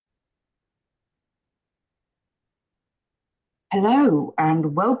Hello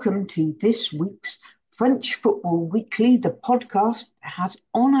and welcome to this week's French Football Weekly, the podcast that has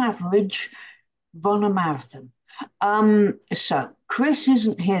on average run a marathon. So Chris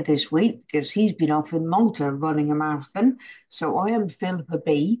isn't here this week because he's been off in Malta running a marathon. So I am Philippa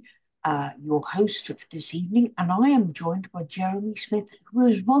B, your host of this evening, and I am joined by Jeremy Smith, who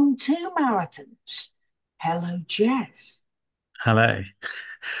has run two marathons. Hello, Jez. Hello.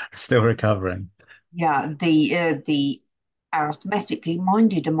 Still recovering. Yeah, the arithmetically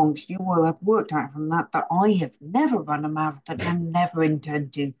minded amongst you will have worked out from that I have never run a marathon and never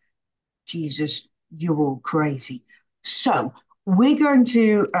intend to. Jesus, you're all crazy. So we're going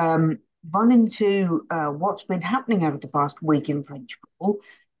to run into what's been happening over the past week in French football,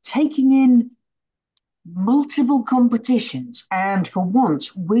 taking in multiple competitions, and for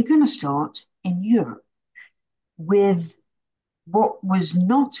once we're going to start in Europe with what was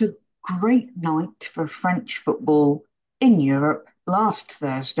not a great night for French football in Europe last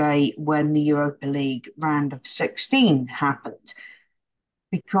Thursday when the Europa League round of 16 happened.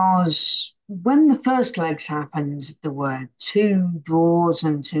 Because when the first legs happened, there were two draws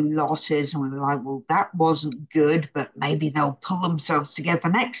and two losses, and we were like, well, that wasn't good, but maybe they'll pull themselves together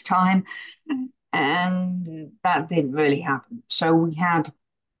next time. And that didn't really happen. So we had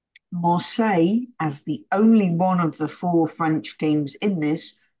Marseille as the only one of the four French teams in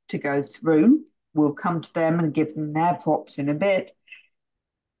this to go through. We'll come to them and give them their props in a bit.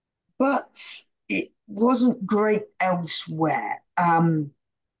 But it wasn't great elsewhere.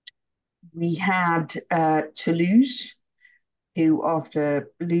 We had Toulouse, who,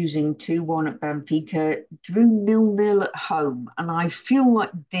 after losing 2-1 at Benfica, drew 0-0 at home. And I feel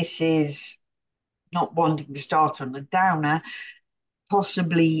like this is not wanting to start on a downer,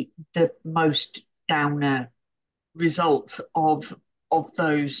 possibly the most downer result of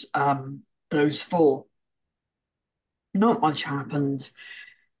those four. Not much happened.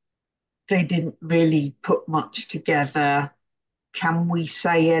 They didn't really put much together. Can we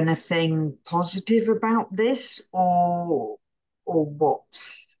say anything positive about this or what?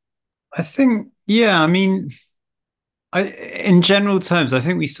 In general terms, I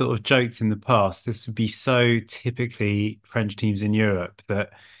think we sort of joked in the past, this would be so typically French teams in Europe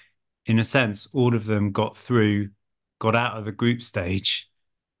that, in a sense, all of them got out of the group stage,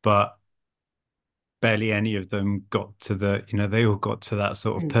 but barely any of them got to they all got to that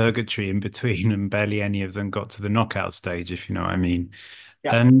sort of Mm, purgatory in between, and barely any of them got to the knockout stage, if you know what I mean.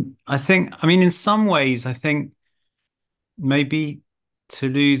 yeah. And in some ways, I think maybe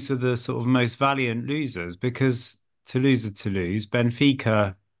Toulouse are the sort of most valiant losers because Toulouse are Toulouse.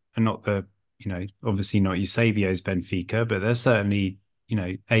 Benfica are not obviously not Eusebio's Benfica, but they're certainly,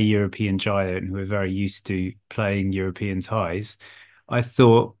 a European giant who are very used to playing European ties. I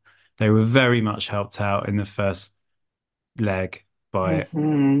thought they were very much helped out in the first leg by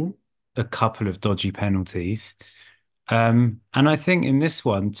Hmm. a couple of dodgy penalties. And I think in this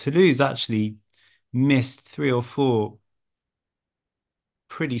one, Toulouse actually missed three or four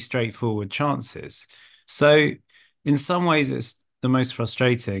pretty straightforward chances. So in some ways, it's the most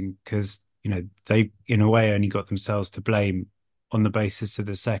frustrating because, they, in a way, only got themselves to blame on the basis of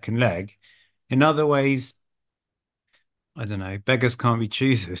the second leg. In other ways, I don't know, beggars can't be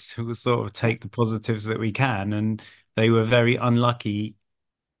choosers. We'll sort of take the positives that we can. And they were very unlucky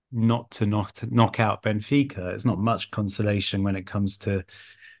not to knock out Benfica. It's not much consolation when it comes to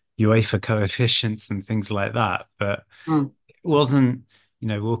UEFA coefficients and things like that. But Mm, it wasn't,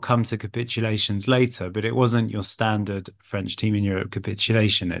 we'll come to capitulations later, but it wasn't your standard French team in Europe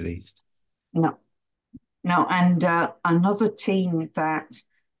capitulation, at least. no, no. And another team that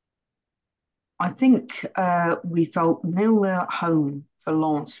I think we felt nil at home for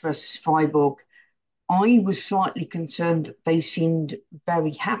Lens versus Freiburg. I was slightly concerned that they seemed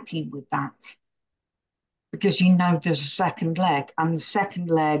very happy with that because there's a second leg, and the second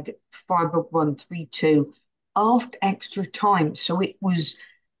leg Freiburg won 3-2 after extra time. So it was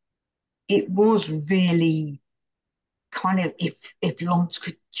really kind of if Lons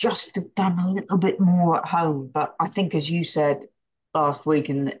could just have done a little bit more at home. But I think, as you said last week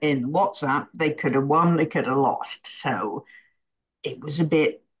in WhatsApp, they could have won, they could have lost. So it was a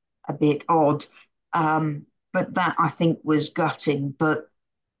bit odd. But that I think was gutting. But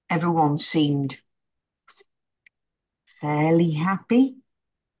everyone seemed fairly happy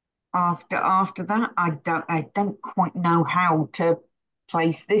after that. I don't quite know how to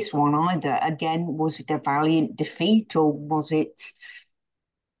place this one either. Again, was it a valiant defeat or was it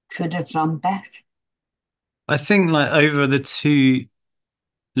could have done better? I think like over the two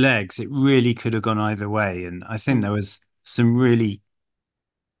legs, it really could have gone either way. And I think Mm, there was some really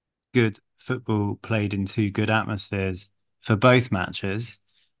good football played in two good atmospheres for both matches,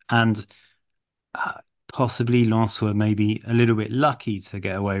 and uh, possibly Lens were maybe a little bit lucky to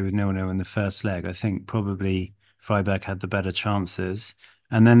get away with 0-0 in the first leg. I think probably Freiburg had the better chances,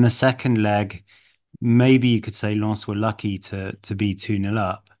 and then the second leg, maybe you could say Lens were lucky to be 2-0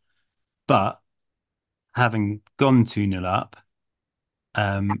 up, but having gone 2-0 up,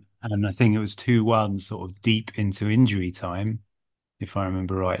 and I think it was 2-1 sort of deep into injury time, if I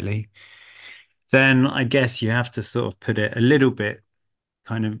remember rightly, then I guess you have to sort of put it a little bit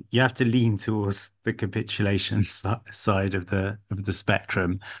kind of you have to lean towards the capitulation side of the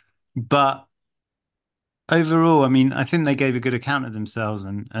spectrum. But overall, I mean, I think they gave a good account of themselves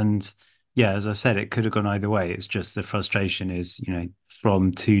and yeah, as I said, it could have gone either way. It's just the frustration is,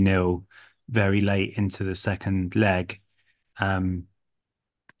 from 2-0 very late into the second leg. Um,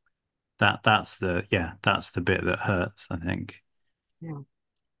 that's the bit that hurts, I think. Yeah.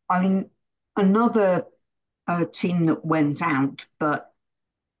 I mean, another team that went out, but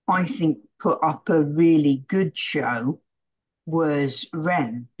I think put up a really good show was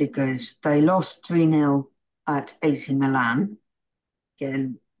Rennes because they lost 3-0 at AC Milan.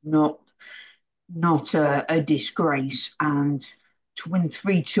 Again, not a disgrace, and to win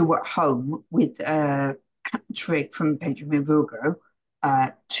 3-2 at home with a trick from Benjamin Virgo,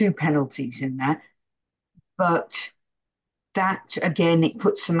 two penalties in there. But that again, it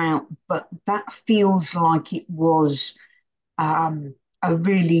puts them out. But that feels like it was a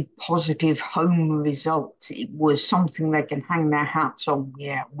really positive home result. It was something they can hang their hats on.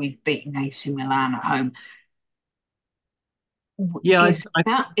 Yeah, we've beaten AC Milan at home. Yeah,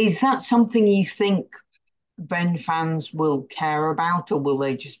 Is that something you think Ben fans will care about, or will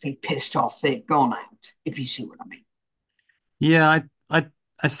they just be pissed off they've gone out? If you see what I mean. yeah,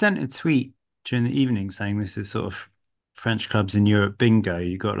 I sent a tweet during the evening saying this is sort of French clubs in Europe bingo.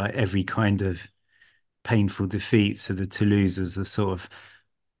 You got like every kind of painful defeat. So the Toulouse is a sort of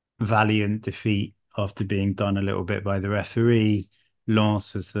valiant defeat after being done a little bit by the referee.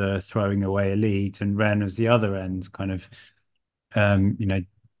 Lens was the throwing away a lead, and Rennes was the other end, kind of um, you know,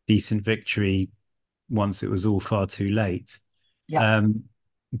 decent victory once it was all far too late. Yep. Um,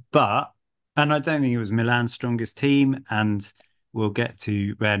 but, and I don't think it was Milan's strongest team, and we'll get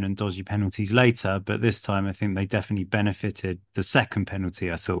to Rennes and dodgy penalties later, but this time I think they definitely benefited. The second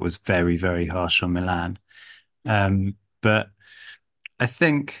penalty I thought was very, very harsh on Milan. But I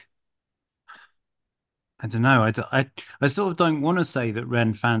think, I don't know, I sort of don't want to say that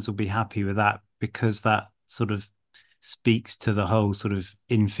Rennes fans will be happy with that because that sort of speaks to the whole sort of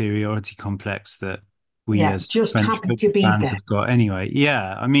inferiority complex that we Yeah, as just French happy to football be fans there. have got anyway.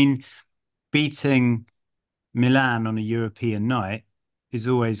 Yeah, I mean, beating Milan on a European night is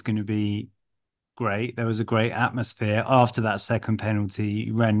always going to be great. There was a great atmosphere after that second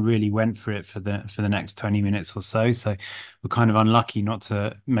penalty. Ren really went for it for the next 20 minutes or so. So we're kind of unlucky not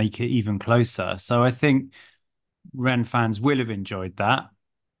to make it even closer. So I think Ren fans will have enjoyed that,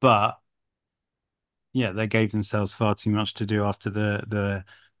 but yeah, they gave themselves far too much to do after the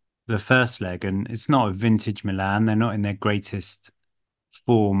first leg, and it's not a vintage Milan. They're not in their greatest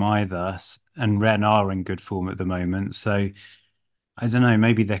form either, and Ren are in good form at the moment. So I don't know,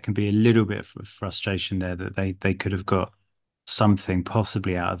 maybe there can be a little bit of frustration there that they could have got something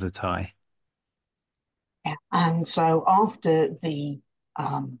possibly out of the tie. Yeah. And so after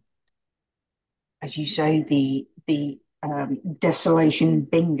um, as you say, the desolation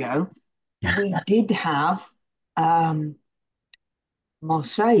bingo, we did have um,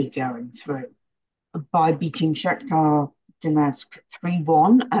 Marseille going through by beating Shakhtar Donetsk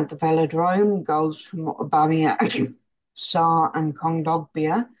 3-1 at the Velodrome. Goals from Aubameyang, Sarr and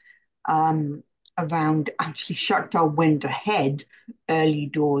Kondogbia. Um, Around actually Shakhtar went ahead early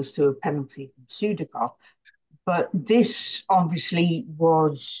doors through a penalty from Sudakov. But this obviously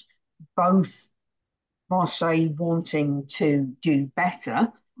was both Marseille wanting to do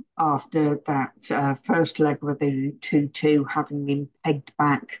better after that first leg of the 2-2, having been pegged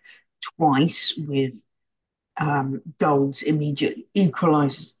back twice with goals immediately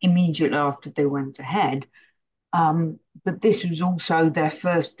equalised immediately after they went ahead. But this was also their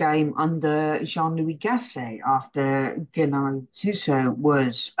first game under Jean-Louis Gasset after Gennaro Gattuso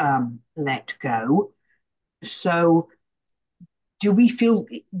was let go. So do we feel,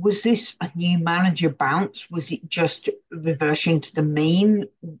 was this a new manager bounce? Was it just reversion to the mean?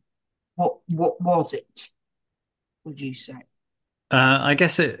 What was it, would you say? I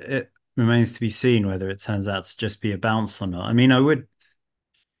guess it remains to be seen whether it turns out to just be a bounce or not. I mean,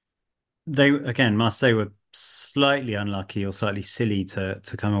 they again, Marseille were slightly unlucky or slightly silly to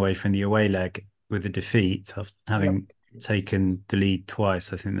come away from the away leg with a defeat of Yep. having taken the lead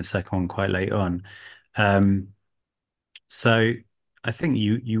twice. I think the second one quite late on. Um, So I think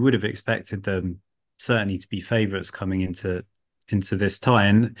you would have expected them certainly to be favourites coming into this tie.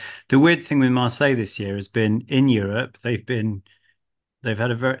 And the weird thing with Marseille this year has been in Europe, they've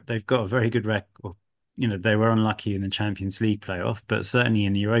got a very good record. You know, they were unlucky in the Champions League playoff, but certainly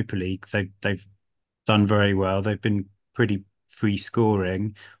in the Europa League, they've done very well. They've been pretty free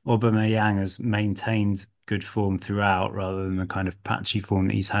scoring. Aubameyang has maintained good form throughout rather than the kind of patchy form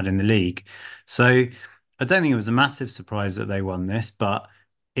that he's had in the league. So I don't think it was a massive surprise that they won this, but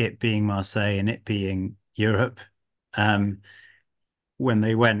it being Marseille and it being Europe, um, when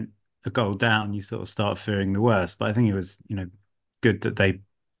they went a goal down, you sort of start fearing the worst. But I think it was, good that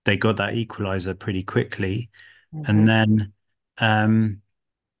they got that equalizer pretty quickly. And Mhm. then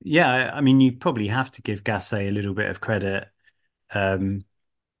yeah, I mean you probably have to give Gasset a little bit of credit. Um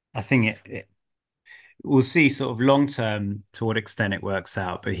I think we'll see sort of long term to what extent it works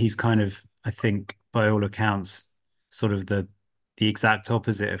out, but he's kind of, I think, by all accounts, sort of the exact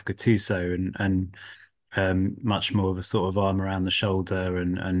opposite of Gattuso and much more of a sort of arm around the shoulder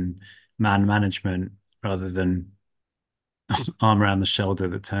and man management rather than arm around the shoulder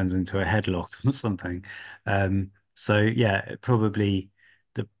that turns into a headlock or something. So yeah, the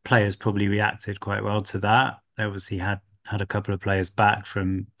players probably reacted quite well to that. They obviously had a couple of players back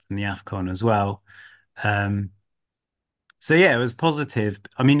from the AFCON as well. Um, so yeah, it was positive.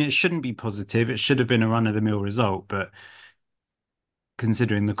 I mean, it shouldn't be positive. It should have been a run-of-the-mill result, but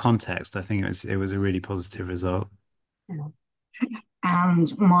considering the context, I think it was a really positive result. Yeah.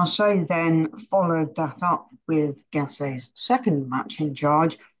 And Marseille then followed that up with Gasset's second match in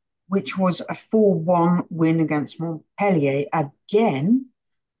charge, which was a 4-1 win against Montpellier. Again,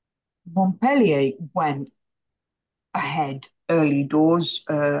 Montpellier went ahead early doors.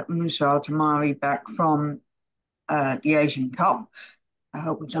 Moussa Altamari back from the Asian Cup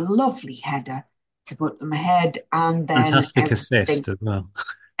with a lovely header to put them ahead, and then Fantastic assist as well.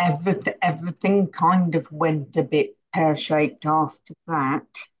 everything kind of went a bit pear-shaped after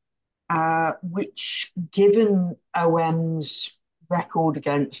that, which, given OM's record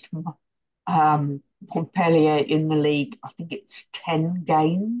against Montpellier in the league, I think it's 10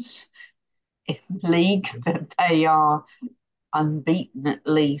 games in the league that they are unbeaten at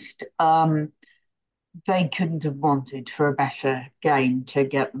least. They couldn't have wanted for a better game to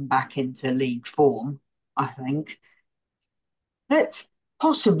get them back into league form, I think. Let's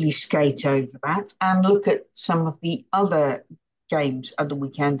possibly skate over that and look at some of the other games of the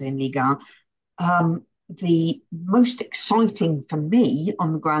weekend in Liga. The most exciting for me,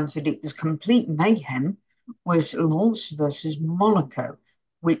 on the grounds that it was complete mayhem, was Lens versus Monaco,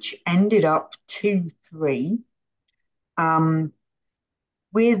 which ended up 2-3.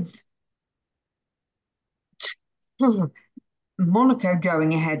 With Monaco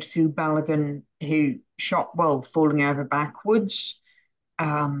going ahead through Balogun, who shot well, falling over backwards.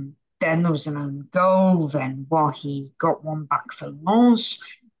 Then there was an own goal. Then Wahi got one back for Lens.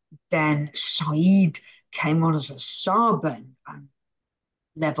 Then Said came on as a sub and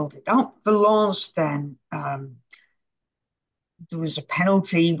levelled it up for Lens. Then there was a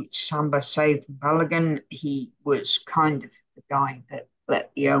penalty which Samba saved from Balogun. He was kind of the guy that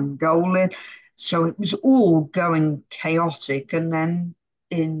let the own goal in. So it was all going chaotic. And then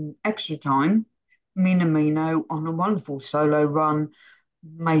in extra time, Minamino on a wonderful solo run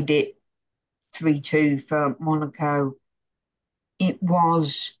made it 3-2 for Monaco. It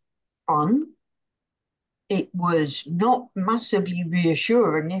was fun. It was not massively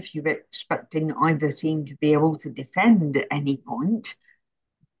reassuring if you're expecting either team to be able to defend at any point,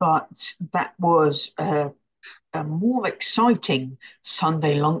 but that was a more exciting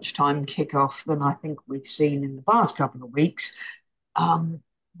Sunday lunchtime kickoff than I think we've seen in the past couple of weeks,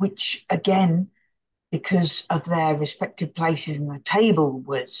 which again, because of their respective places in the table,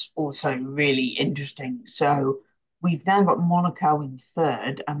 was also really interesting. So we've now got Monaco in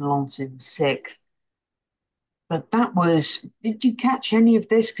third and Lens in sixth. But did you catch any of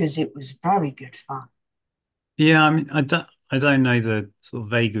this? Because it was very good fun. Yeah, I mean, I don't know the sort of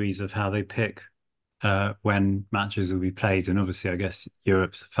vagaries of how they pick when matches will be played, and obviously, I guess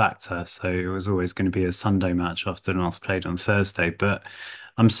Europe's a factor, so it was always going to be a Sunday match after the last played on Thursday. But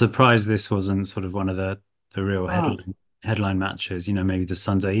I'm surprised this wasn't sort of one of the real Oh, headline matches. Maybe the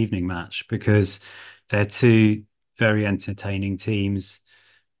Sunday evening match because they're two very entertaining teams,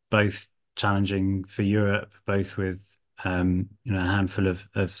 both challenging for Europe, both with a handful of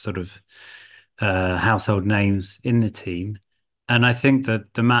sort of household names in the team. And I think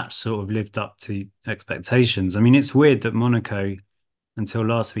that the match sort of lived up to expectations. I mean, it's weird that Monaco, until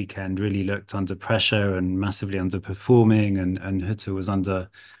last weekend, really looked under pressure and massively underperforming, and Hutter was under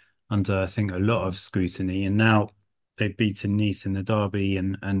I think a lot of scrutiny. And now they'd beaten Nice in the derby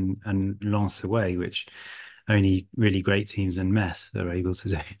and Lens away, which only really great teams and Metz are able to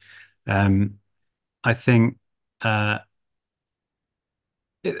do. Um, I think uh,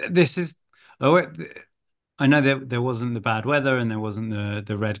 this is. Oh, I know there wasn't the bad weather and there wasn't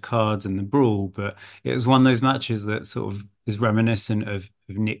the red cards and the brawl, but it was one of those matches that sort of is reminiscent of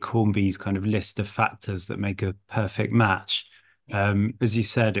Nick Hornby's kind of list of factors that make a perfect match. As you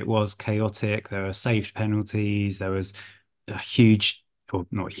said, it was chaotic. There were saved penalties. There was a huge, or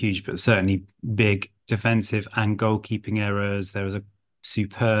not huge, but certainly big defensive and goalkeeping errors. There was a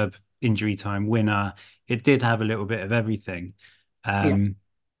superb injury time winner. It did have a little bit of everything. Yeah. Um,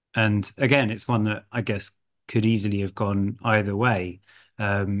 and again, it's one that I guess could easily have gone either way.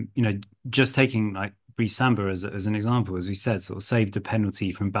 You know, just taking like Brice Samba as an example, as we said, sort of saved a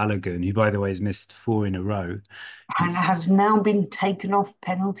penalty from Balogun, who, by the way, has missed four in a row. And It's has now been taken off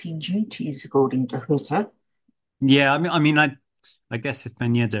penalty duties, according to Hutter. yeah, I guess if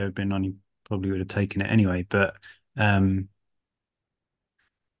Ben Yedder had been on, he probably would have taken it anyway. But um,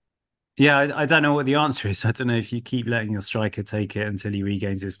 yeah, I don't know what the answer is. I don't know if you keep letting your striker take it until he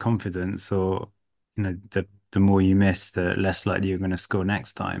regains his confidence, or you know, the more you miss, the less likely you're going to score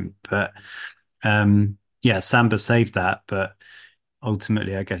next time. But yeah, Samba saved that, but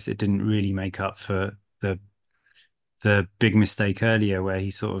ultimately, I guess it didn't really make up for the big mistake earlier, where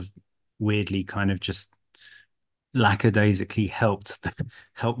he sort of weirdly kind of just lackadaisically helped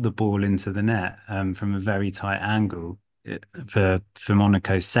the ball into the net from a very tight angle for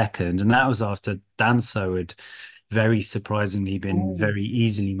Monaco's second, and that was after Danso had very surprisingly been Oh, very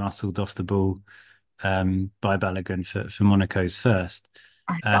easily muscled off the ball by Balogun for Monaco's first.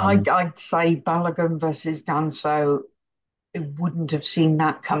 Um, I'd say Balogun versus Danso wouldn't have seen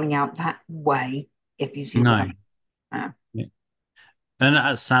that coming out that way, if you see what I no, mean. Uh, yeah.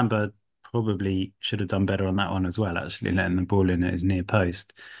 And Samba probably should have done better on that one as well, actually letting the ball in at his near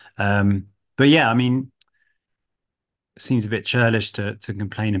post. But yeah, I mean, it seems a bit churlish to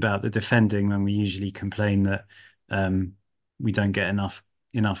complain about the defending when we usually complain that um, we don't get enough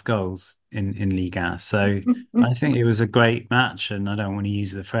goals in Liga. So I think it was a great match, and I don't want to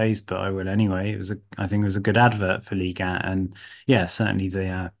use the phrase, but I will anyway. I think it was a good advert for Liga, and yeah, certainly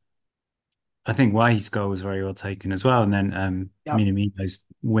the I think Wahi's goal was very well taken as well, and then yeah. Minamino's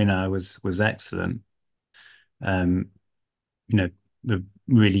winner was excellent. Um, you know, the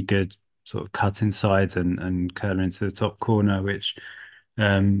really good sort of cut inside and curler into the top corner, which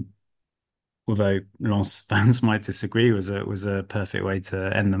um, although Lens fans might disagree, was a perfect way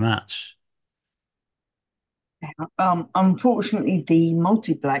to end the match. Unfortunately, the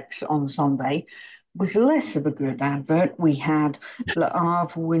multiplex on Sunday was less of a good advert. We had Le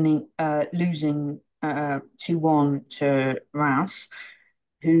Havre losing 2-1 to Reims,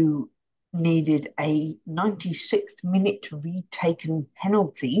 who needed a 96th minute retaken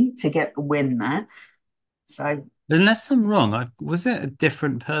penalty to get the win there. So, Unless I'm wrong, was it a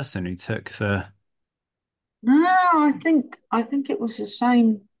different person who took the? no, I think it was the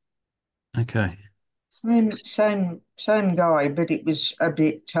Okay, same guy, but it was a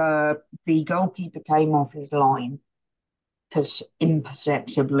bit. The goalkeeper came off his line because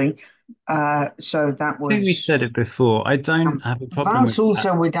imperceptibly. So that I think we was. said it before. I don't have a problem Vance with that.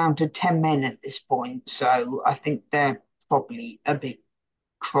 also were down to 10 men at this point, so I think they're probably a bit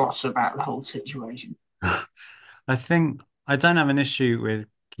cross about the whole situation. I think I don't have an issue with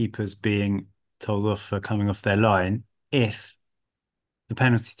keepers being told off for coming off their line if the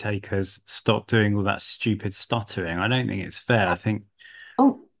penalty takers stop doing all that stupid stuttering. I don't think it's fair. I think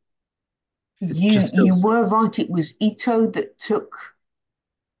Oh, it you just you feels. were right. It was Ito that took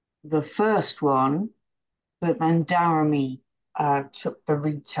the first one, but then Daramy took the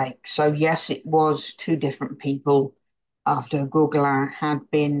retake. So yes, it was two different people after Gauguelin had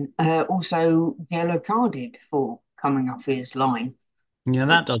been also yellow carded for coming off his line, Yeah,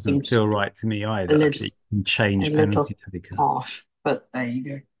 that which doesn't seems feel right to me a either. little Actually, you can a change penalty little taker. harsh, but there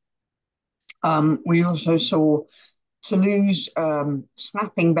you go. We also saw Toulouse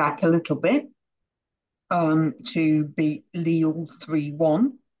snapping back a little bit to beat Lille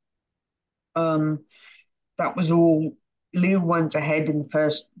 3-1. Um, that was all. Lille went ahead in the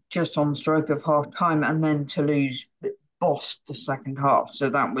first, just on the stroke of half time, and then Toulouse bossed the second half. So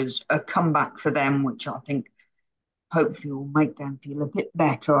that was a comeback for them, which I think hopefully will make them feel a bit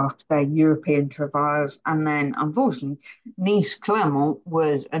better after their European travails. And then, unfortunately, Nice Clermont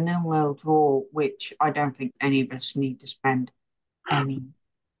was a 0-0 draw, which I don't think any of us need to spend any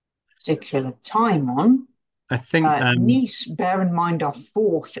particular time on. I think Nice, bear in mind, are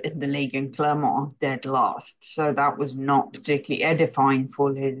fourth in the league and Clermont are dead last. So that was not particularly edifying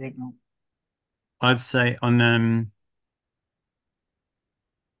for Les Aigles. I'd say on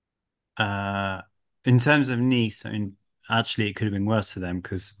Uh, in terms of Nice, I mean, actually, it could have been worse for them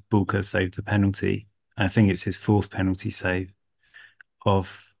because Bulka saved the penalty. I think it's his fourth penalty save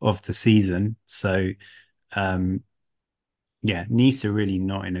of the season. So, um, yeah, Nice are really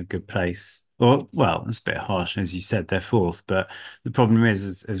not in a good place. Or, well, it's a bit harsh, as you said, they're fourth. But the problem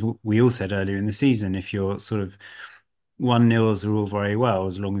is, as we all said earlier in the season, if you're sort of 1-0s are all very well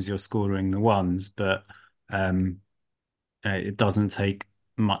as long as you're scoring the ones, but um, it doesn't take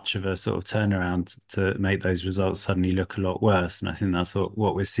much of a sort of turnaround to make those results suddenly look a lot worse. And I think that's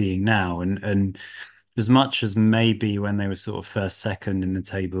what we're seeing now. And as much as maybe when they were sort of first, second in the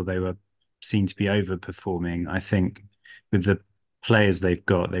table, they were seen to be overperforming, I think with the players they've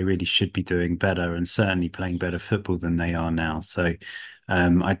got, they really should be doing better and certainly playing better football than they are now. So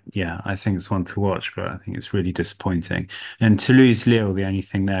I think it's one to watch, but I think it's really disappointing. And Toulouse Lille, the only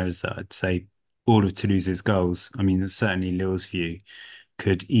thing there is that I'd say all of Toulouse's goals, I mean, certainly Lille's view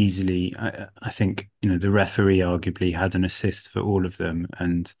could easily, I think, the referee arguably had an assist for all of them.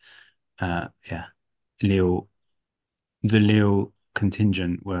 And yeah, Lille, the Lille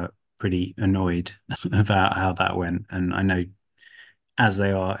contingent were pretty annoyed about how that went. And I know, as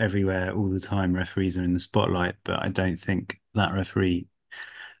they are everywhere all the time, referees are in the spotlight, but I don't think that referee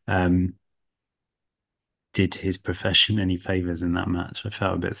um, did his profession any favors in that match. I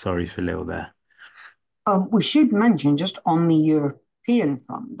felt a bit sorry for Lille there. We should mention just on the European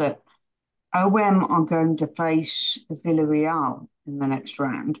front that OM are going to face Villarreal in the next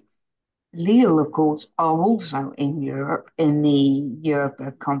round. Lille, of course, are also in Europe in the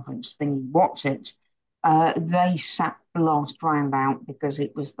Europa Conference thingy. What's it? They sat the last round out because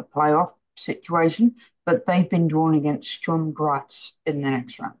it was the playoff situation, but they've been drawn against Sturm Graz in the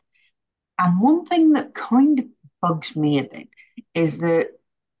next round. And one thing that kind of bugs me a bit is that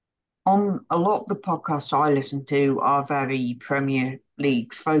on a lot of the podcasts I listen to are very Premier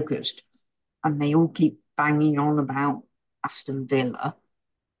League focused, and they all keep banging on about Aston Villa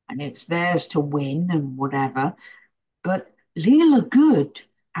and it's theirs to win and whatever. But Lille are good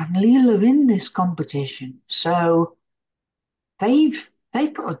and Lille are in this competition. So they've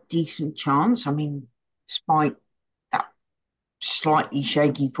got a decent chance. I mean, despite that slightly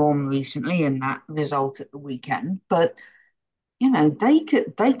shaky form recently and that result at the weekend, but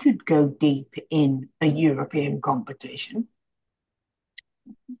they could go deep in a European competition,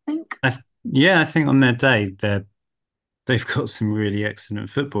 I think. Yeah, I think on their day, they've got some really excellent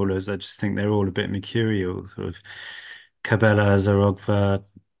footballers. I just think they're all a bit mercurial, sort of Cabela, Zarogva,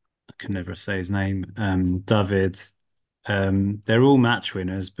 I can never say his name, David. They're all match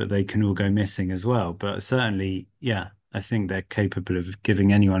winners, but they can all go missing as well. But certainly, yeah, I think they're capable of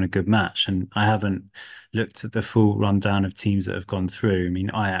giving anyone a good match. And I haven't looked at the full rundown of teams that have gone through. I mean,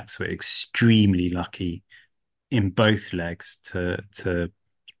 Ajax were extremely lucky in both legs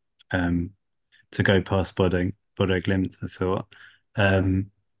um to go past Bodo Glimt, I thought.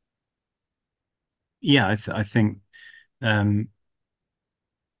 Um, yeah, I think um,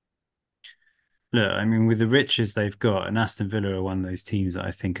 look, I mean, with the riches they've got, and Aston Villa are one of those teams that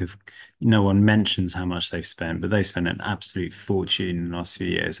I think of, no one mentions how much they've spent, but they've spent an absolute fortune in the last few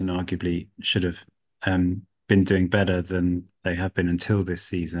years and arguably should have been doing better than they have been until this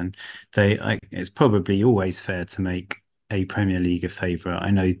season. It's probably always fair to make a Premier League a favourite.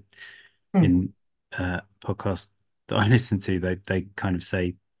 I know Hmm. in podcasts that I listen to, they kind of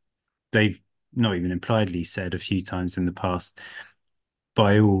say they've not even impliedly said a few times in the past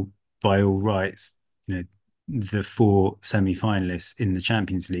by all by all rights, you know, the four semi-finalists in the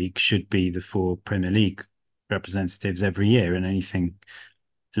Champions League should be the four Premier League representatives every year, and anything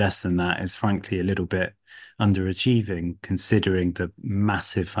less than that is frankly a little bit underachieving considering the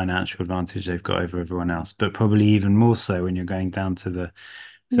massive financial advantage they've got over everyone else, but probably even more so when you're going down to Yeah.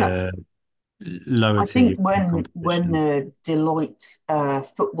 the lower I tier think European when competitions. the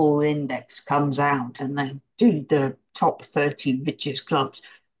Deloitte football index comes out and they do the top 30 richest clubs,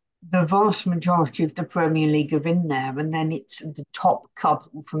 the vast majority of the Premier League are in there, and then it's the top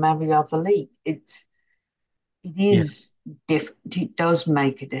couple from every other league. It Yeah. is different. It does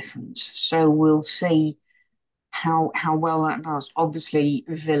make a difference. So we'll see how well that does. Obviously,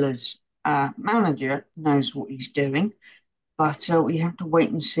 Villa's manager knows what he's doing, but we have to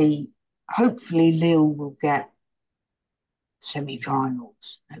wait and see. Hopefully, Lille will get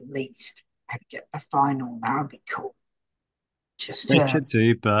semi-finals at least. Maybe get the final. That would be cool. Just They could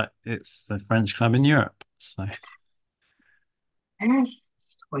do, but it's a French club in Europe. So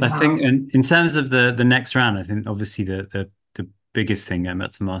I think well, in terms of the next round, I think obviously the biggest thing going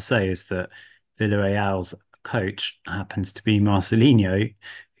back to Marseille is that Villarreal's coach happens to be Marcelinho,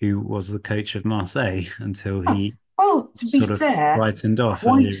 who was the coach of Marseille until he Well, to be sort of fair, frightened off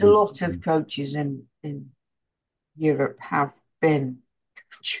earlier quite a in the lot of season. coaches in Europe have been,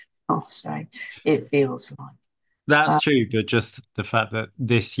 I'll say, it feels like. That's Uh, true, but just the fact that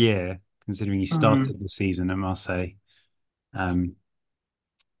this year, considering he mm. started the season at Marseille, um,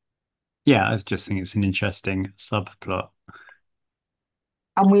 yeah, I just think it's an interesting subplot.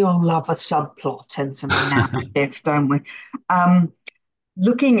 And we all love a subplot and some narrative, don't we? Um,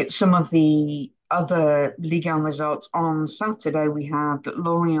 Looking at some of the other Ligue 1 results on Saturday, we had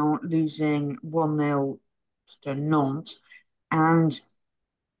Lorient losing 1-0 to Nantes and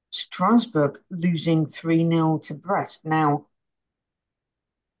Strasbourg losing 3-0 to Brest. Now,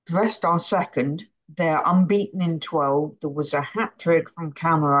 Brest are second. They're unbeaten in 12. There was a hat trick from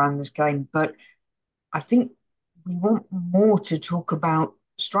Camara in this game, but I think we want more to talk about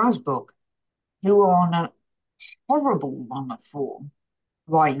Strasbourg, who are on a horrible run of form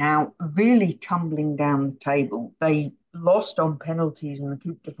right now, really tumbling down the table. They lost on penalties in the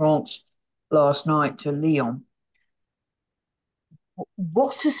Coupe de France last night to Lyon.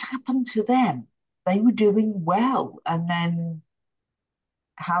 What has happened to them? They were doing well and then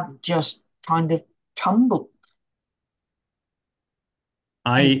have just kind of tumbled.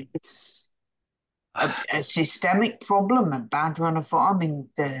 Is I it's a systemic problem, a bad run of form? I mean,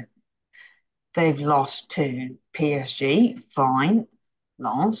 they've lost to PSG, fine.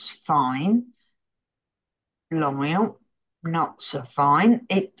 Lens, fine. Lorient, not so fine.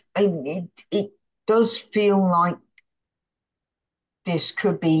 It does feel like this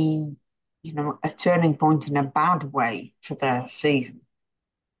could be, a turning point in a bad way for their season.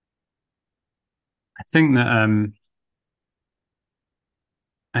 think that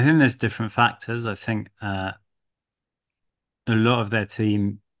I think there's different factors. I think a lot of their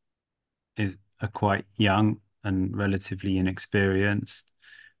team are quite young and relatively inexperienced.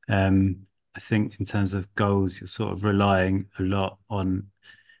 I think in terms of goals, you're sort of relying a lot on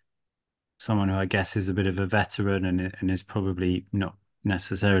someone who I guess is a bit of a veteran and is probably not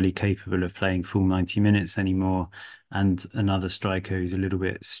necessarily capable of playing full 90 minutes anymore, and another striker who's a little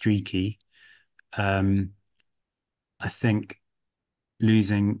bit streaky. Um, I think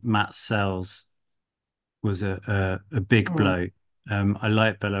losing Matt Sells was a big Hmm. blow. I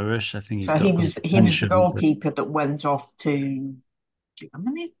like Belarus. I think he's So he got was good he was the potential, but goalkeeper that went off to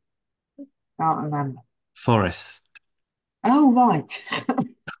Germany. Can't remember. Forest. Oh right.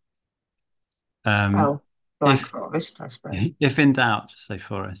 Um, Well, Black if Forest, I suppose. if in doubt, just say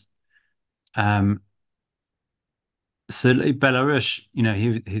Forest. Um, so Belarus,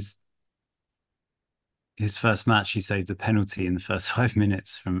 his first match, he saved a penalty in the first 5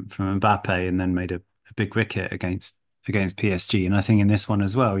 minutes from Mbappe, and then made a big wicket against PSG. And I think in this one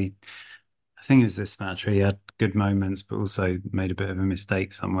as well, I think it was this match where he had good moments, but also made a bit of a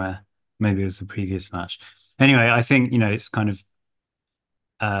mistake somewhere. Maybe it was the previous match. Anyway, I think it's kind of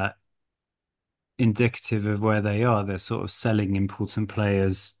uh, indicative of where they are. They're sort of selling important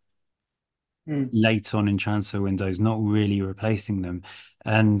players Hmm. late on in transfer windows, not really replacing them.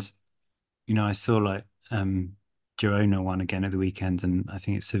 And I saw like Girona won again at the weekend, and I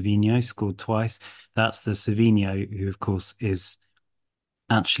think it's Savinho scored twice. That's the Savinho who, of course, is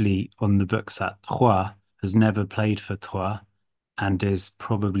actually on the books at Troyes, has never played for Troyes, and is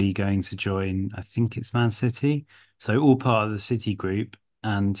probably going to join, I think it's Man City. So all part of the City group,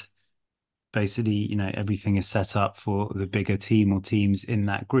 and basically, everything is set up for the bigger team or teams in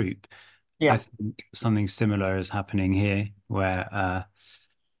that group. I Yeah, think something similar is happening here, where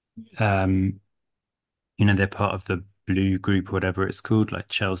um, they're part of the blue group, whatever it's called, like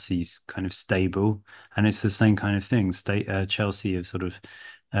Chelsea's kind of stable, and it's the same kind of thing. Chelsea have sort of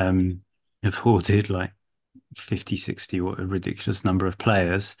have hoarded like 50, 60, what a ridiculous number of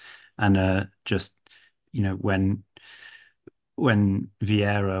players, and just when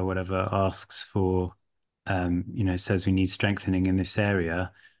Vieira or whatever asks for says we need strengthening in this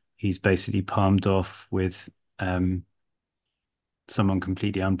area, he's basically palmed off with someone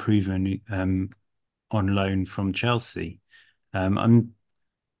completely unproven on loan from Chelsea. I'm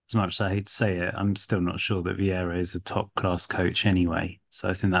As much as I hate to say it, I'm still not sure that Vieira is a top class coach anyway. So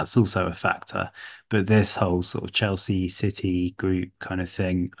I think that's also a factor. But this whole sort of Chelsea City group kind of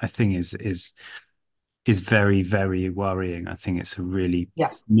thing, I think is very, very worrying. I think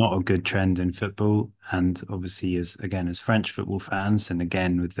yeah, it's not a good trend in football. And obviously as French football fans, and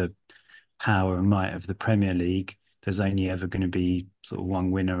again with the power and might of the Premier League, there's only ever going to be sort of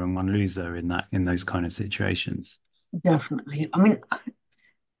one winner and one loser in those kind of situations. definitely. I mean,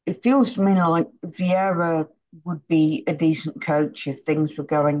 it feels to me like Vieira would be a decent coach if things were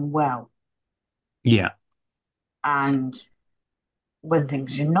going well. Yeah. And when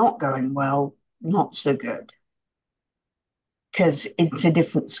things are not going well, not so good. because it's a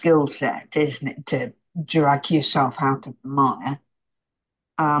different skill set, isn't it, to drag yourself out of the mire.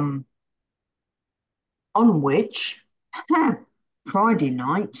 Um, on which, Friday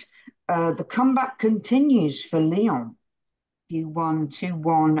night, the comeback continues for Lyon. You won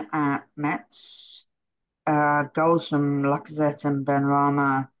 2-1 at Metz. Goals from Lacazette and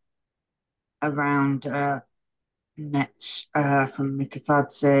Benrahma around Metz from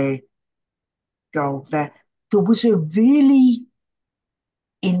Mikatadze, goal there. There was a really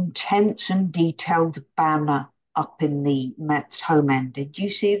intense and detailed banner up in the Mets home end. Did you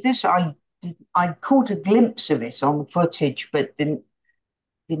see this? I caught a glimpse of it on footage, but didn't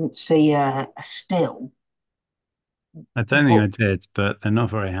see a still. I don't think What? I did, but they're not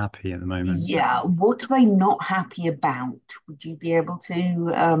very happy at the moment. Yeah, what are they not happy about? Would you be able to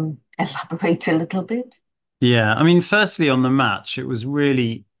elaborate a little bit? Yeah, I mean, firstly, on the match, it was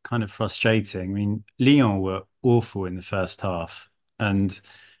really kind of frustrating. I mean, Lyon were awful in the first half, and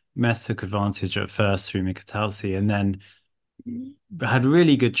Metz took advantage at first through Mikatelsi, and then had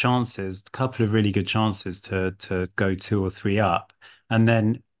really good chances, a couple of really good chances to go two or three up, and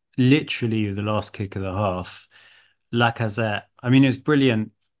then literally the last kick of the half, Lacazette. I mean, it was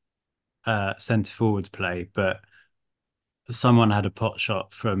brilliant centre forwards play, but someone had a pot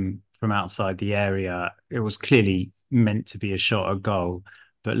shot from outside the area. It was clearly meant to be a shot, a goal,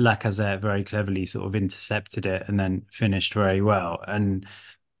 but Lacazette very cleverly sort of intercepted it and then finished very well. And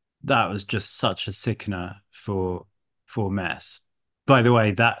that was just such a sickener for Metz. By the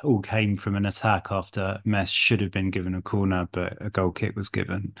way, that all came from an attack after Metz should have been given a corner, but a goal kick was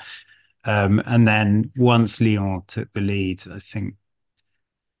given. And then once Lyon took the lead, I think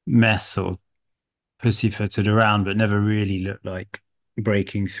Metz sort of pussyfooted around, but never really looked like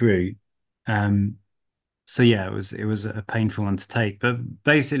breaking through. Um, so yeah, it was a painful one to take. But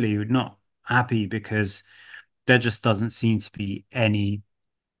basically, we're not happy because there just doesn't seem to be any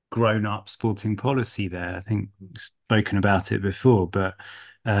grown-up sporting policy there. I think we've spoken about it before, but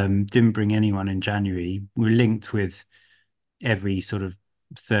didn't bring anyone in January. We're linked with every sort of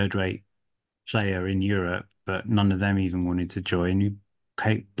third-rate player in Europe, but none of them even wanted to join.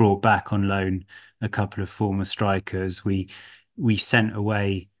 We brought back on loan a couple of former strikers. We sent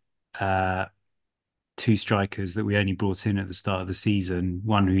away uh, two strikers that we only brought in at the start of the season.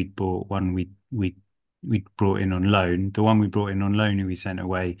 One we'd bought, one we brought in on loan. The one we brought in on loan, who we sent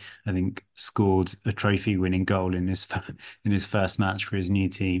away, I think scored a trophy-winning goal in in his first match for his new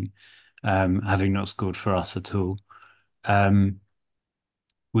team, having not scored for us at all. Um,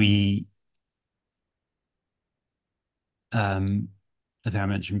 we I think I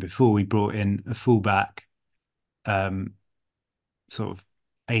mentioned before, we brought in a fullback, um, sort of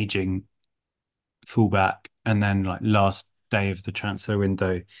aging fullback, and then like last day of the transfer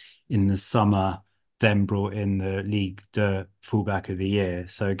window in the summer, then brought in the League the fullback of the year.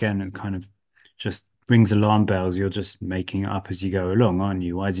 So again, it kind of just rings alarm bells. You're just making it up as you go along, aren't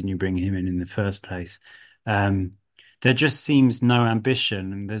you? Why didn't you bring him in the first place? Um, there just seems no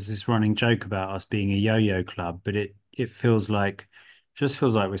ambition, and there's this running joke about us being a yo-yo club, but it feels like just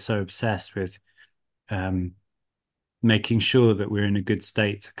feels like we're so obsessed with um making sure that we're in a good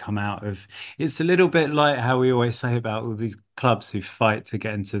state to come out of. It's a little bit like how we always say about all these clubs who fight to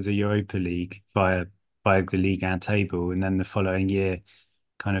get into the Europa League via the Ligue 1 table, and then the following year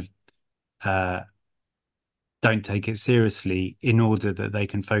kind of uh, don't take it seriously in order that they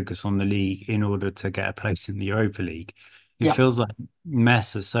can focus on the league in order to get a place in the Europa League. It Yeah. feels like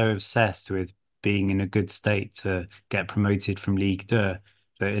Metz are so obsessed with being in a good state to get promoted from Ligue 2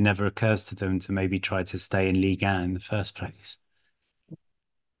 that it never occurs to them to maybe try to stay in Ligue 1 in the first place.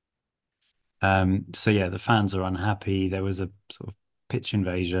 So yeah, the fans are unhappy. There was a sort of pitch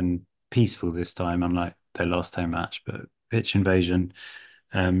invasion, peaceful this time, unlike their last home match, but pitch invasion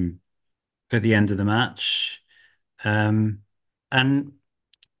um, at the end of the match. Um, and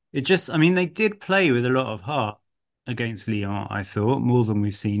it just, I mean, they did play with a lot of heart against Lyon, I thought, more than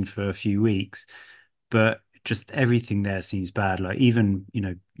we've seen for a few weeks. But just everything there seems bad. Like even,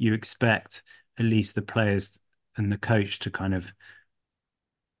 you expect at least the players and the coach to kind of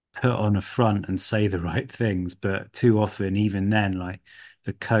put on a front and say the right things, but too often, even then, like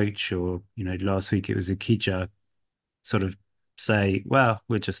the coach or, last week it was Akija sort of say, well,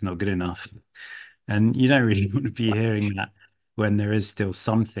 we're just not good enough. And you don't really want to be hearing that when there is still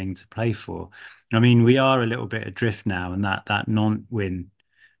something to play for. I mean, we are a little bit adrift now, and that non-win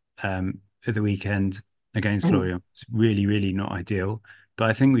at the weekend against Mm. Lorient is really, really not ideal. But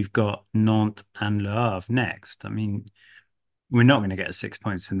I think we've got Nantes and Le Havre next. I mean, we're not going to get 6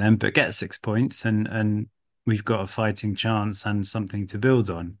 points from them, but get 6 points and we've got a fighting chance and something to build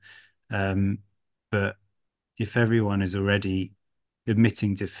on. Um, but if everyone is already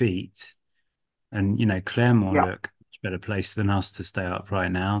admitting defeat, and Claremont Yeah. look much better placed than us to stay up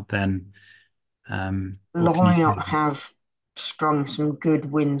right now, then what can you Lorient do? have strung some good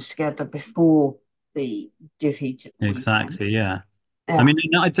wins together before the defeat at the weekend. Exactly, yeah. I Yeah. mean,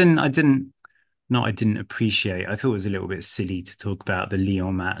 no, I didn't appreciate. I thought it was a little bit silly to talk about the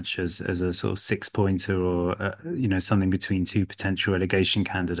Lyon match as a sort of six pointer or something between two potential relegation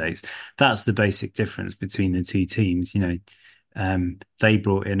candidates. That's the basic difference between the two teams. They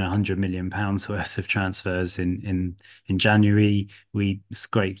brought in £100 million worth of transfers in January. We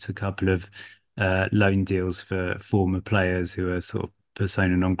scraped a couple of loan deals for former players who are sort of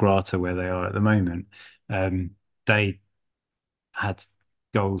persona non grata where they are at the moment. They had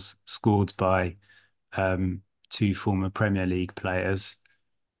goals scored by two former Premier League players.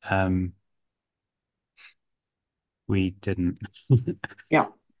 Um, we didn't. Yeah.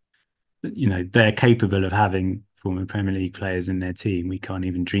 They're capable of having former Premier League players in their team. We can't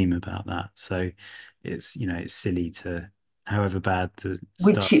even dream about that. So it's silly to, however bad the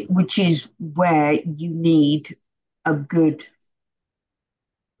start. Which is where you need a good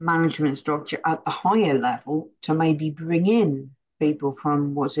management structure at the higher level to maybe bring in people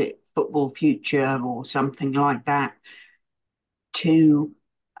from, was it Football Future or something like that, to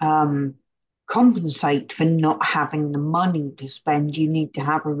um, compensate for not having the money to spend. You need to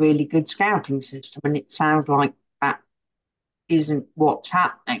have a really good scouting system, and it sounds like that isn't what's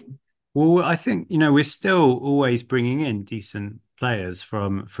happening. Well, I think, we're still always bringing in decent players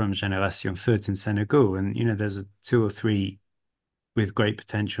from Génération Foot in Senegal. And, there's two or three with great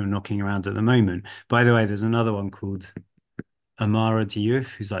potential knocking around at the moment. By the way, there's another one called Amara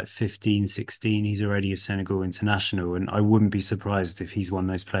Diouf, who's like 15, 16. He's already a Senegal international. And I wouldn't be surprised if he's one of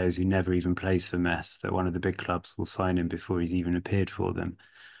those players who never even plays for Metz, that one of the big clubs will sign him before he's even appeared for them.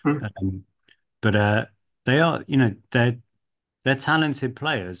 Hmm. Um, but they are, they're talented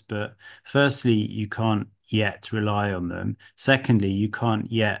players, but firstly, you can't yet rely on them. Secondly, you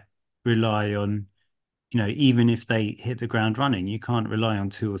can't yet rely on, even if they hit the ground running, you can't rely on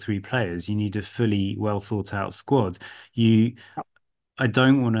two or three players. You need a fully well thought out squad. You, I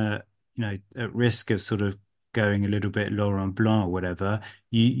don't want to, at risk of sort of going a little bit Laurent Blanc or whatever,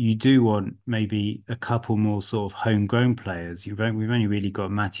 you do want maybe a couple more sort of homegrown players. We've only really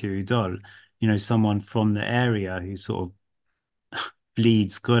got Mathieu Udol, someone from the area who's sort of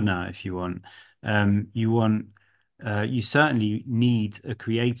bleeds Gunnar if you want. You certainly need a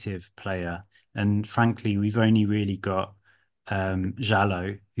creative player. And frankly, we've only really got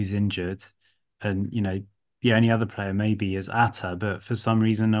Jallo, who's injured. And, the only other player maybe is Atta, but for some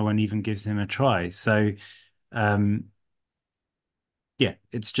reason, no one even gives him a try. So, um, yeah,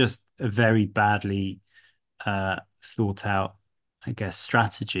 it's just a very badly thought out, I guess,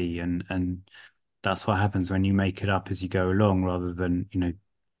 strategy. And that's what happens when you make it up as you go along rather than,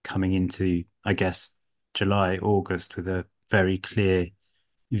 coming into, I guess, July, August with a very clear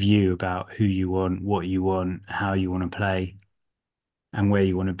view about who you want, what you want, how you want to play, and where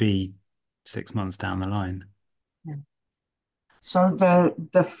you want to be 6 months down the line. So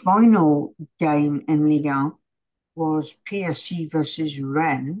the final game in Ligue 1 was PSG versus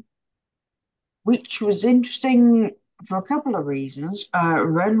Rennes, which was interesting for a couple of reasons.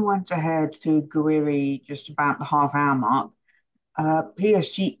 Rennes went ahead to Guiri just about the half-hour mark.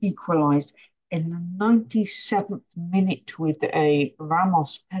 PSG equalised in the 97th minute with a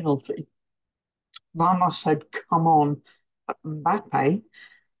Ramos penalty. Ramos had come on Mbappe.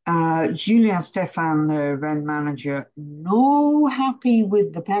 Julien Stéphan, the Rennes manager, no happy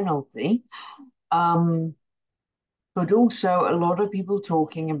with the penalty. Um, but also a lot of people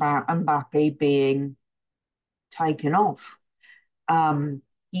talking about Mbappe being taken off. Um,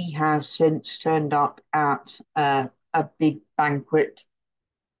 he has since turned up at a big banquet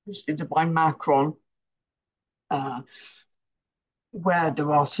hosted by Macron, uh, where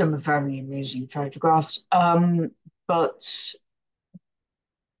there are some very amusing photographs. But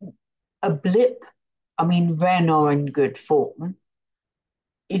a blip. I mean, Rennes are in good form.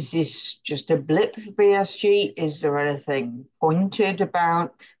 Is this just a blip for PSG? Is there anything pointed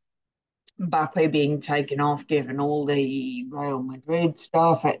about Mbappe being taken off, given all the Real Madrid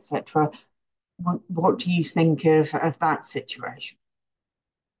stuff, etc.? What do you think of that situation?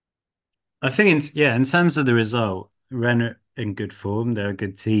 I think, in terms of the result, Rennes are in good form. They're a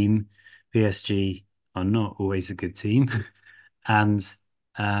good team. PSG are not always a good team. And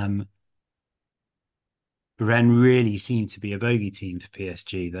um, Rennes really seem to be a bogey team for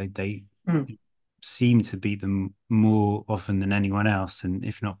PSG. They Hmm. seem to beat them more often than anyone else, and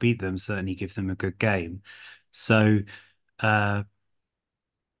if not beat them, certainly give them a good game. So, uh,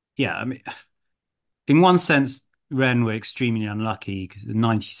 yeah, I mean, in one sense, Rennes were extremely unlucky because the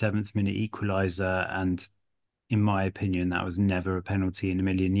 97th minute equaliser, and in my opinion, that was never a penalty in a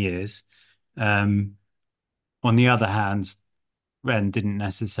million years. Um, on the other hand, Rennes didn't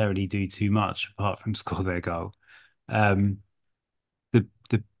necessarily do too much apart from score their goal. Um, the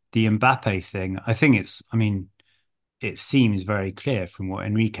the the Mbappe thing, I think I mean, it seems very clear from what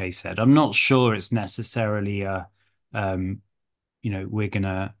Enrique said. I'm not sure it's necessarily um, we're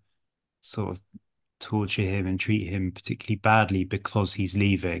gonna sort of torture him and treat him particularly badly because he's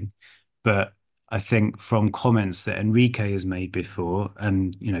leaving. But I think from comments that Enrique has made before,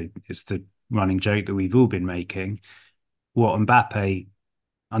 and it's the running joke that we've all been making, what Mbappe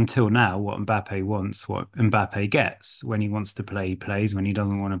until now, what Mbappe wants, what Mbappe gets. When he wants to play, he plays. When he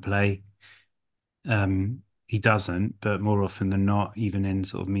doesn't want to play, he doesn't. But more often than not, even in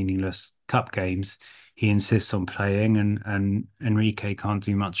sort of meaningless cup games, he insists on playing, and Enrique can't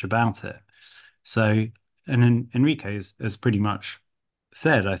do much about it. So, and then Enrique has pretty much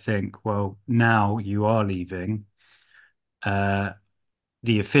said, I think, well, now you are leaving. Uh,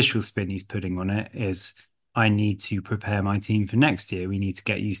 the official spin he's putting on it is, I need to prepare my team for next year. We need to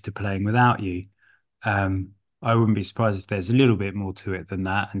get used to playing without you. Um, I wouldn't be surprised if there's a little bit more to it than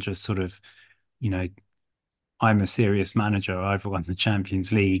that, and just sort of, you know, I'm a serious manager. I've won the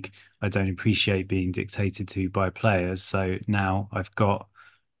Champions League. I don't appreciate being dictated to by players. So now I've got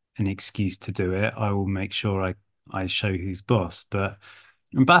an excuse to do it. I will make sure I show who's boss. But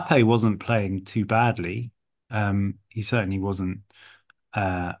Mbappe wasn't playing too badly. He certainly wasn't.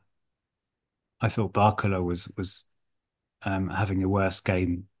 Uh, I thought Barcola was having a worse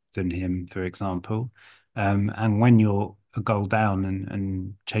game than him, for example. And when you're a goal down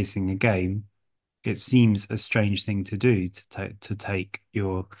and chasing a game, it seems a strange thing to do to take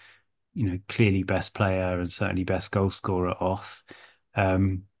your clearly best player and certainly best goal scorer off.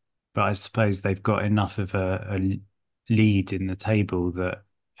 Um, but I suppose they've got enough of a lead in the table that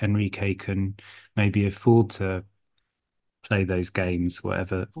Enrique can maybe afford to play those games,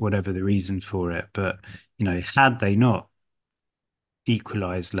 whatever the reason for it. But had they not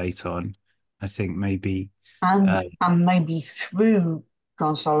equalised late on, I think maybe, uh, And maybe through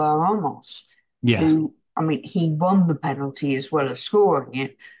Gonzalo Ramos, yeah, who, I mean, he won the penalty as well as scoring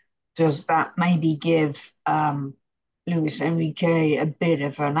it. Does that maybe give Luis Enrique a bit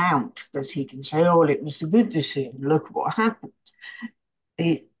of an out? Because he can say, "Oh, it was a good decision. Look what happened."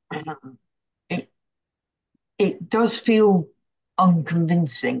 It it it does feel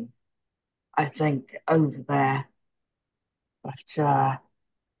unconvincing, I think, over there. But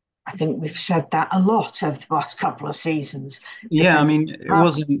I think we've said that a lot over the past couple of seasons. yeah. I Depending mean, it how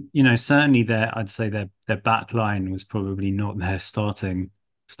wasn't, certainly I'd say their back line was probably not their starting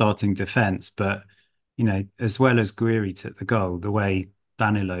defense, but as well as Guiri took the goal, the way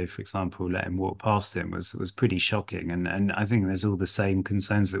Danilo, for example, let him walk past him was pretty shocking. And I think there's all the same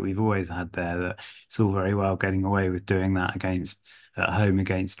concerns that we've always had there, that it's all very well getting away with doing that at home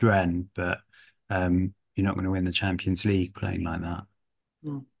against Rennes, but you're not going to win the Champions League playing like that.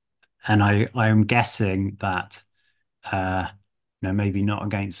 mm, And I am guessing that uh, maybe not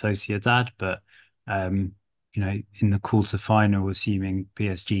against Sociedad, but in the quarter-final, assuming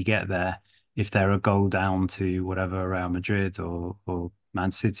PSG get there, if they're a goal down to whatever, Real Madrid or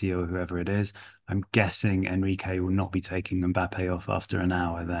Man City or whoever it is, I'm guessing Enrique will not be taking Mbappe off after an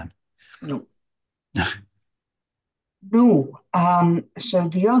hour then. no, no. So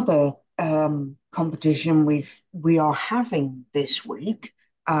the other competition we are having this week,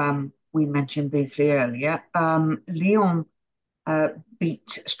 we mentioned briefly earlier, Lyon uh,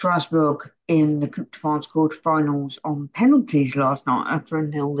 beat Strasbourg in the Coupe de France quarterfinals on penalties last night after a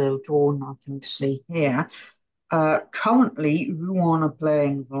nil-nil draw. Nothing to see here. Currently, Rouen are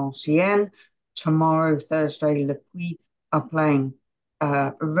playing Valenciennes. Tomorrow, Thursday, Le Puy are playing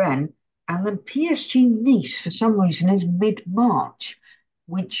Rennes. And then PSG Nice, for some reason, is mid-March,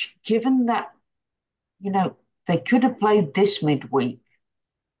 which, given that, they could have played this midweek,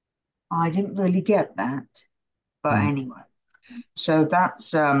 I didn't really get that. But Mm. anyway, so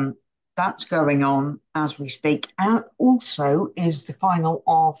that's going on as we speak. And also is the final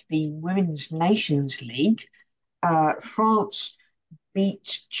of the Women's Nations League. France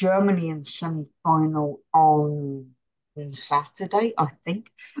beat Germany in semi-final on Saturday, I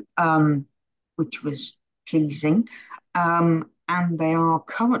think, which was pleasing. And they are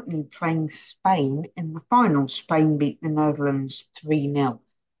currently playing Spain in the final. Spain beat the Netherlands 3-0.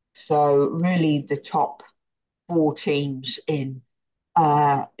 So really the top four teams in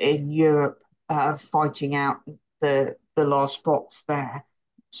Europe fighting out the last spots there.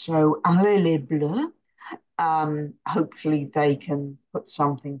 So allez les bleus. Hopefully they can put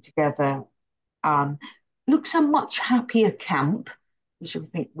something together Um, Looks a much happier camp, which I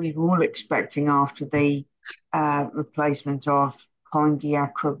think we were all expecting after the replacement of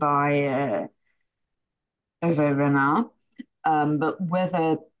Kondiakra by Ove Renard. But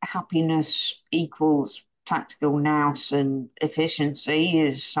whether happiness equals tactical nous and efficiency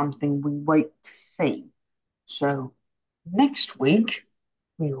is something we wait to see. So next week,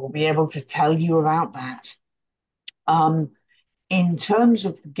 we will be able to tell you about that. Um, in terms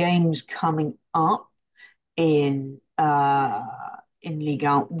of the games coming up, in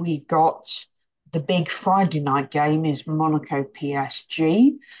Liga. We've got the big Friday night game is Monaco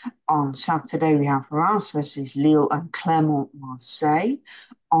PSG. On Saturday we have Reims versus Lille and Clermont Marseille.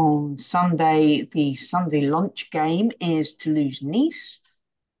 On Sunday, the Sunday lunch game is Toulouse Nice.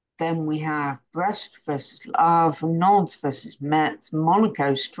 Then we have Brest versus Le Havre, Nantes versus Metz,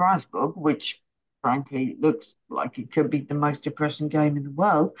 Monaco Strasbourg, which frankly looks like it could be the most depressing game in the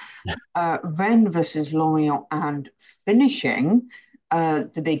world. Rennes versus Lorient, and finishing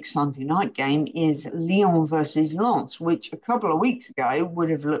the big Sunday night game is Lyon versus Lens, which a couple of weeks ago would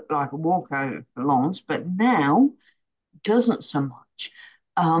have looked like a walkover for Lens, but now doesn't so much.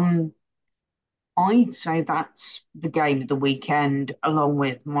 Um, I'd say that's the game of the weekend, along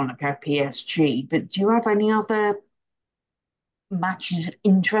with Monaco PSG. But do you have any other matches of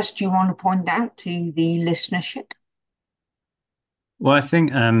interest you want to point out to the listenership? Well, I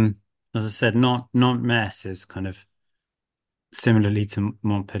think, as I said, not Metz is kind of similarly to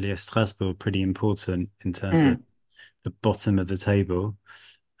Montpellier, Strasbourg, pretty important in terms of Mm. the bottom of the table.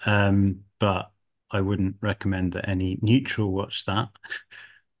 But I wouldn't recommend that any neutral watch that.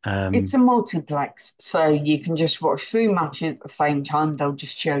 It's Um, a multiplex, so you can just watch three matches at the same time. They'll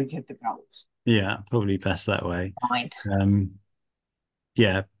just show you the goals. yeah, probably best that way. Fine. Um,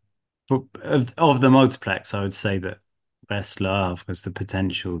 yeah, but of the multiplex, I would say that Brest Le Havre has the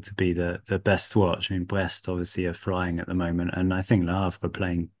potential to be the best watch. I mean, Brest obviously are flying at the moment, and I think Le Havre are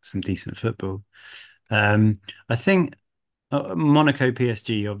playing some decent football. I think Monaco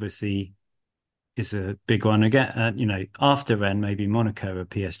PSG obviously is a big one. Again, after Rennes, maybe Monaco are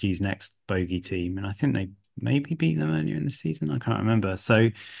PSG's next bogey team, and I think they maybe beat them earlier in the season. I can't remember. So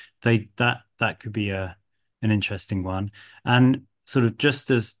that could be a an interesting one, and sort of just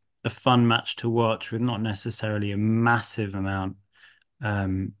as a fun match to watch with not necessarily a massive amount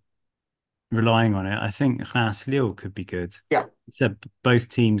um, relying on it. I think Reims Lille could be good. Yeah. So both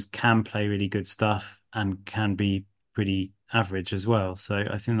teams can play really good stuff and can be pretty average as well. So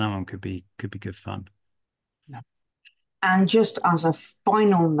I think that one could be good fun. And just as a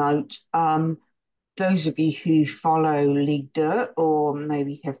final note, those of you who follow Ligue 2 or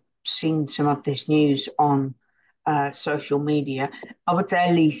maybe have seen some of this news on social media, Albert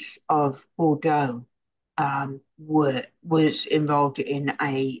Ellis of Bordeaux was involved in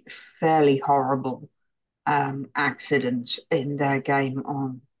a fairly horrible accident in their game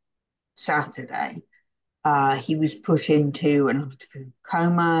on Saturday. He was put into an artificial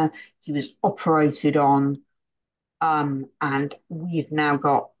coma. He was operated on, and we've now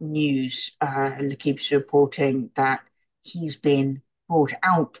got news. L'Equipe's reporting that he's been brought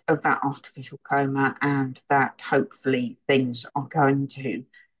out of that artificial coma, and that hopefully things are going to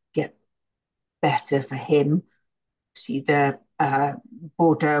get better for him. See, the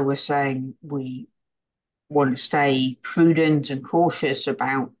Bordeaux was saying we want to stay prudent and cautious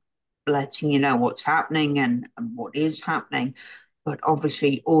about letting you know what's happening and what is happening. But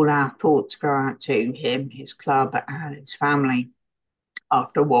obviously, all our thoughts go out to him, his club, and his family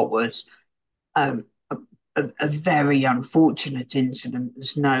after what was um, a very unfortunate incident.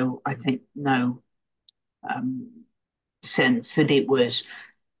 There's no, I think, no um, sense that it was,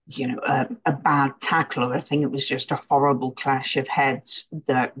 a bad tackle. I think it was just a horrible clash of heads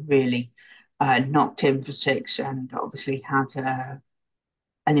that really knocked him for six and obviously had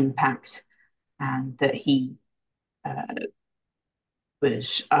an impact, and that he uh,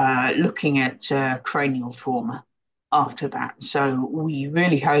 was looking at cranial trauma after that. So we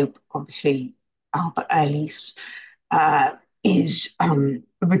really hope, obviously, Albert Ellis uh, is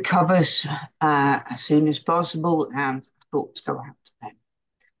recovers as soon as possible, and thoughts go out to them.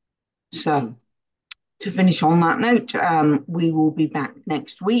 So to finish on that note, we will be back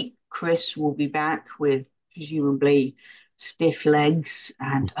next week. Chris will be back with presumably stiff legs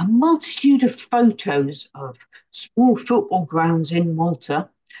and a multitude of photos of small football grounds in Malta,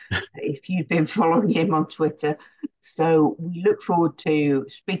 if you've been following him on Twitter. So we look forward to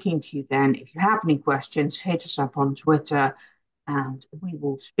speaking to you then. If you have any questions, hit us up on Twitter and we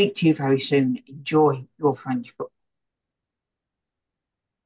will speak to you very soon. Enjoy your French football.